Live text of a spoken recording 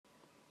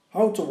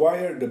How to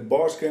wire the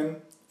Boscam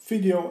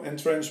video and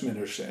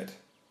transmitter set.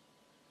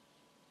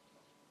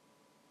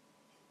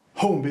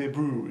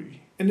 Homebeerbrewery.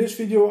 In this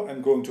video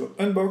I'm going to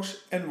unbox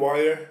and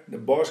wire the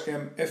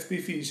Boscam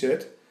FPV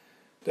set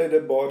that I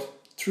bought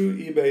through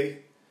eBay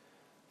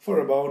for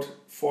about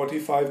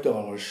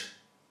 $45.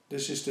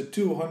 This is the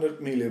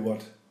 200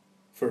 milliwatt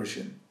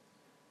version.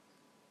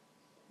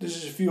 This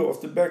is a view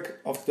of the back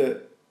of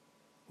the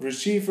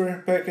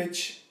receiver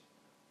package.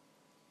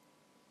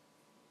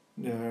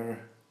 There are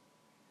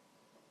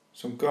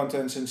some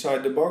contents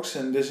inside the box,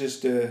 and this is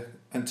the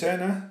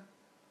antenna.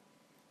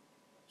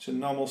 It's a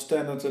normal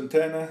standard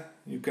antenna.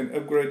 You can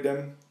upgrade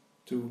them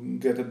to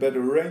get a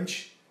better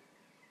range,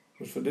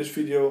 but for this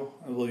video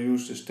I will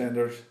use the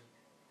standard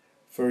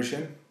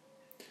version.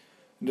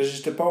 And this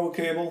is the power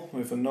cable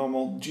with a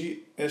normal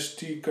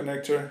GST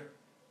connector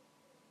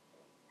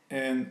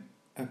and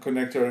a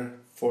connector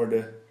for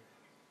the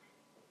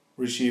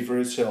receiver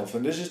itself.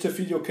 And this is the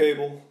video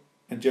cable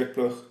and jack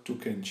plug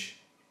 2-inch.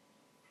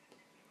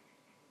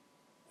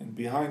 And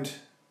behind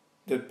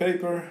that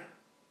paper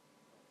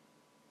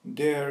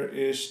there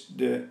is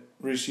the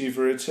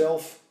receiver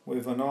itself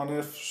with an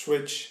on-off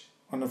switch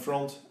on the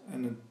front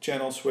and a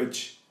channel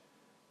switch,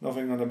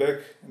 nothing on the back.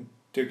 And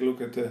take a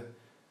look at the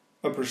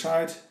upper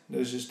side.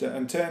 This is the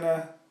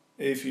antenna,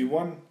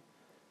 AV1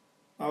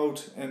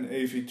 out and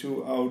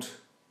AV2 out,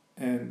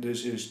 and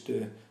this is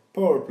the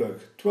power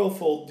plug, 12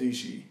 volt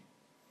DC.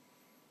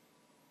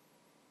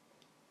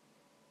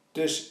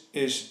 This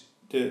is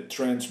the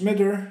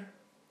transmitter.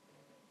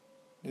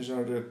 These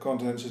are the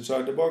contents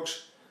inside the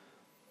box.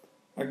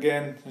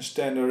 Again, a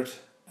standard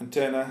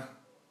antenna.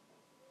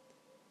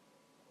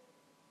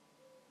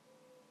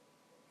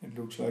 It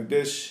looks like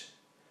this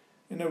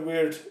in a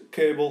weird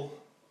cable,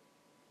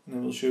 and I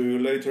will show you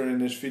later in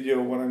this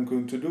video what I'm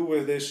going to do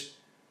with this.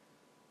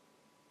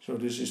 So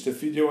this is the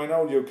video and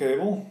audio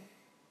cable,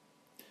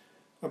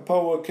 a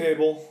power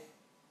cable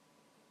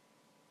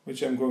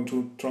which I'm going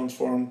to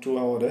transform to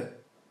our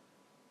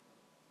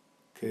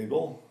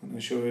cable, and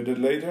I'll show you that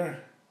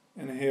later.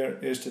 And here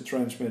is the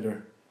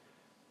transmitter.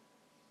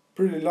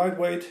 Pretty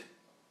lightweight,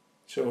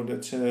 so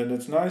that's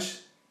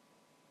nice.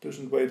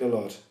 Doesn't weigh a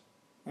lot.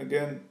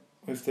 Again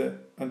with the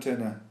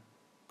antenna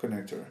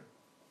connector.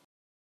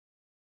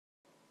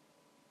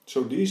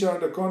 So these are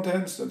the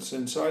contents that's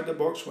inside the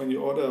box when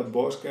you order a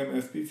Boscam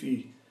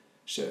FPV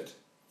set.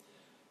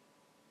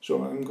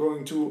 So I'm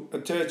going to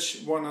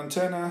attach one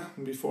antenna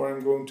before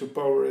I'm going to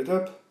power it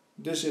up.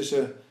 This is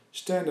a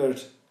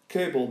standard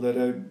cable that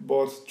I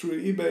bought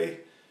through eBay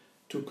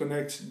to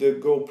connect the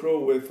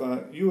GoPro with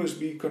a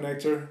USB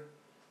connector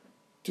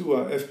to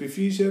a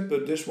FPV set,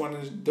 but this one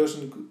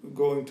doesn't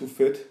going to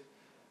fit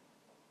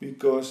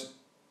because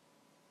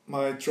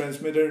my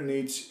transmitter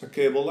needs a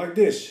cable like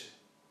this.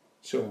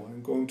 So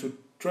I'm going to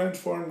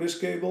transform this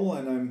cable,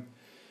 and I'm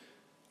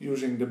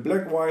using the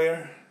black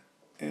wire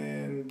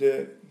and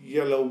the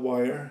yellow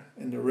wire,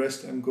 and the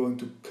rest I'm going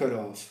to cut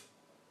off.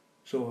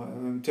 So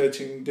I'm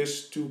attaching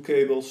these two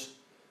cables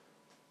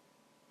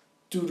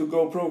to the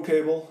GoPro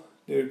cable.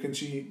 There you can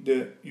see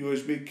the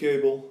USB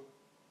cable,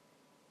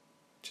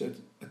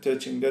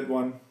 attaching that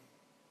one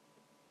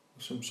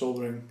with some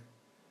soldering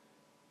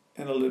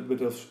and a little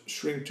bit of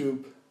shrink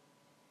tube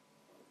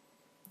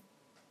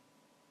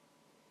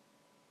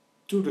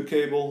to the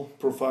cable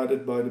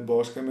provided by the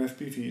Boscam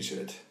FPV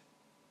set.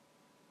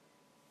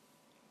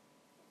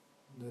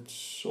 Let's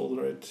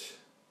solder it,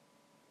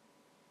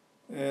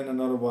 and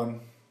another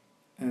one,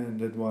 and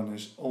that one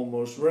is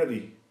almost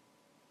ready.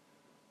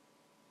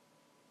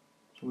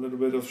 A little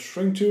bit of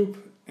shrink tube,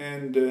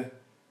 and the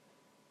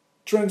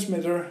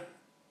transmitter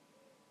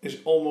is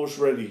almost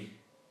ready.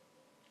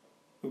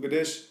 Look at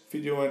this,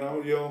 video and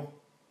audio,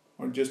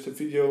 or just the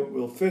video,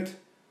 will fit.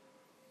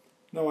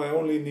 Now I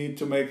only need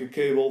to make a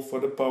cable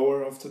for the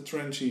power of the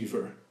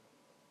transmitter,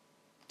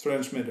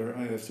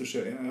 I have to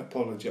say, I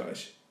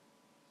apologize.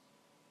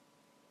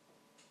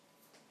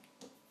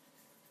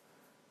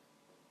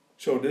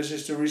 So this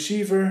is the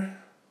receiver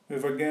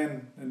with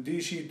again a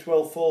DC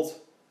 12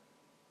 volt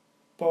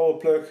power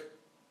plug,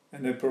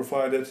 and they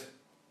provided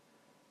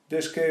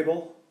this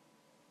cable.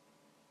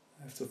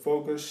 I have to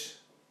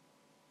focus.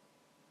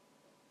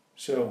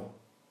 So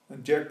a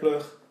jack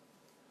plug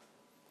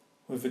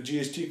with a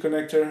GST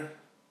connector.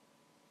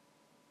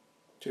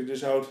 Check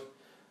this out.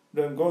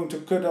 But I'm going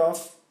to cut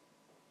off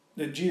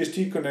the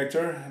GST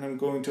connector, and I'm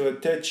going to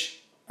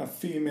attach a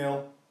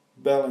female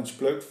balance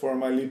plug for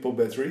my LiPo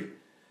battery.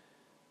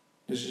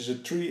 This is a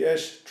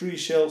 3S 3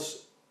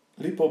 cells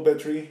LiPo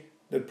battery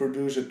that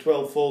produces a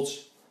 12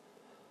 volts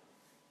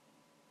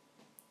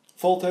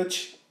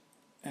voltage,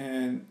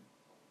 and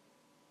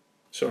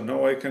so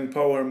now I can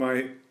power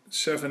my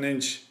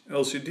 7-inch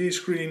LCD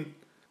screen,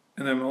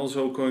 and I'm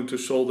also going to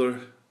solder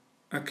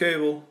a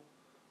cable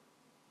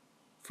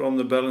from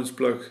the balance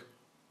plug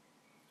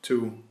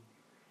to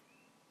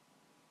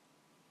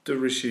the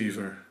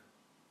receiver,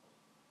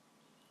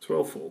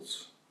 12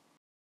 volts.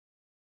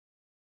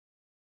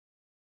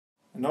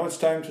 And now it's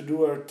time to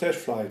do our test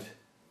flight.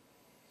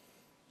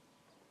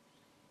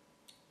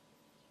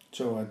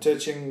 So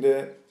attaching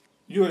the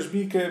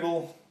USB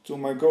cable to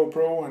my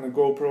GoPro and a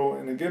GoPro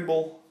and a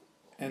gimbal,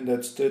 and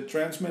that's the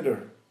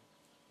transmitter.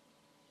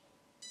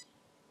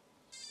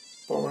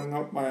 Powering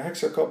up my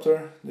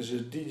hexacopter. This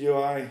is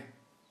DJI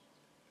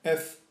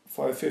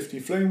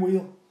F550 flame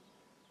wheel.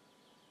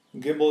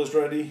 Gimbal is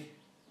ready.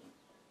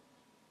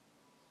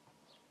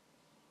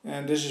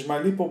 And this is my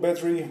LiPo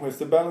battery with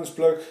the balance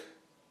plug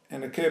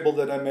and a cable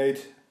that I made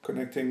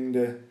connecting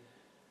the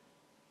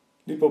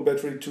LiPo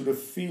battery to the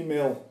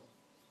female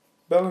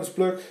balance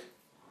plug.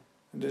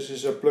 And this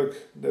is a plug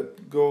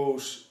that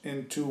goes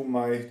into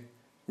my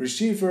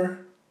receiver.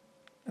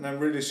 And I'm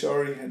really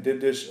sorry I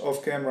did this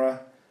off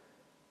camera,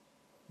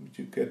 but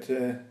you get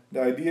the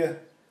idea.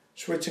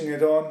 Switching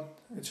it on,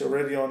 it's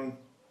already on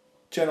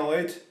channel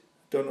 8.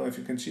 Don't know if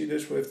you can see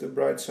this with the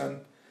bright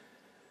sun,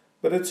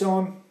 but it's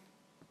on.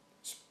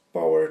 It's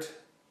powered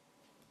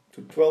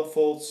to 12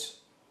 volts,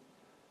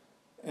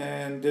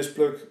 and this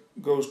plug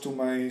goes to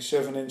my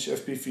 7-inch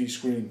FPV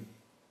screen.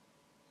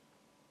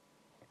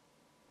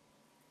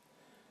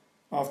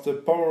 After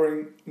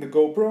powering the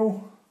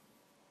GoPro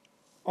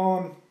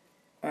on,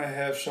 I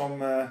have some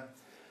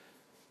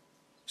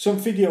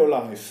video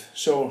live,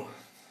 so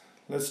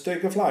let's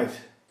take a flight.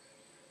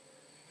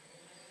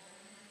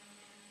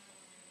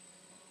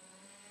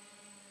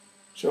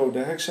 So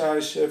the Hexa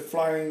is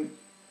flying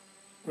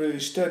really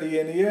steady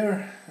in the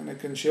air, and I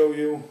can show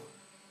you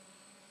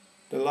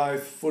the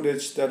live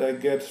footage that I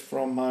get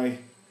from my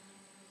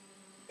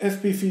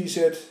FPV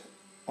set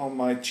on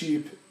my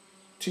cheap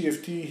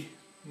TFT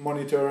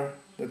monitor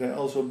that I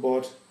also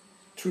bought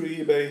through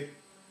eBay.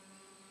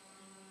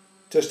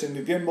 Testing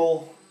the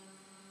gimbal,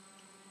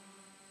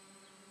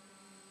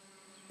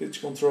 pitch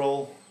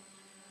control,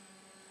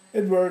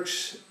 it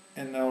works,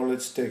 and now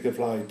let's take a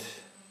flight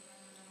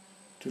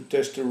to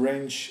test the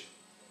range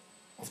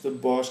of the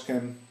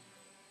Boscam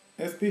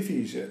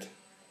FPV set.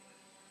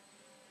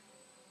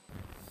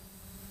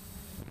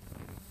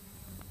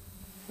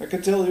 I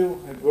can tell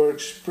you it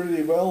works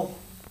pretty well.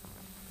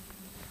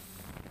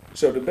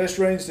 So the best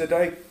range that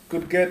I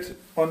could get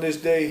on this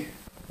day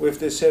with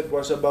this set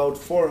was about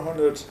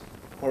 400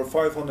 or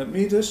 500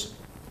 meters.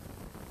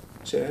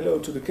 Say hello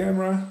to the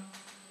camera.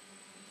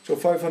 So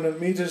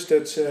 500 meters,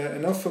 that's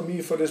enough for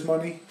me for this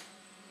money.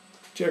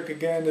 Check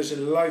again, there's a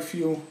live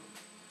view.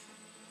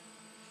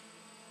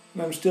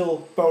 And I'm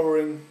still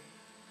powering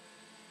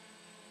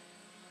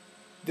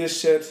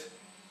this set,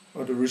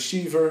 or the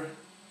receiver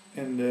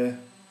and the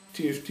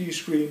TFT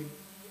screen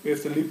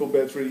with the LiPo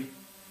battery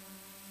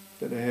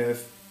that I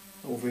have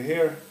over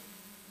here.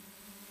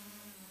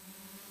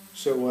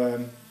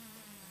 So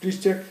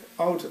please check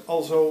out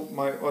also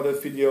my other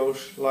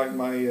videos, like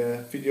my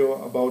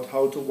video about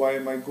how to wire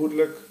my Good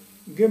Luck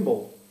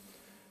gimbal.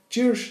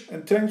 Cheers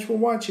and thanks for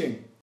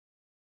watching.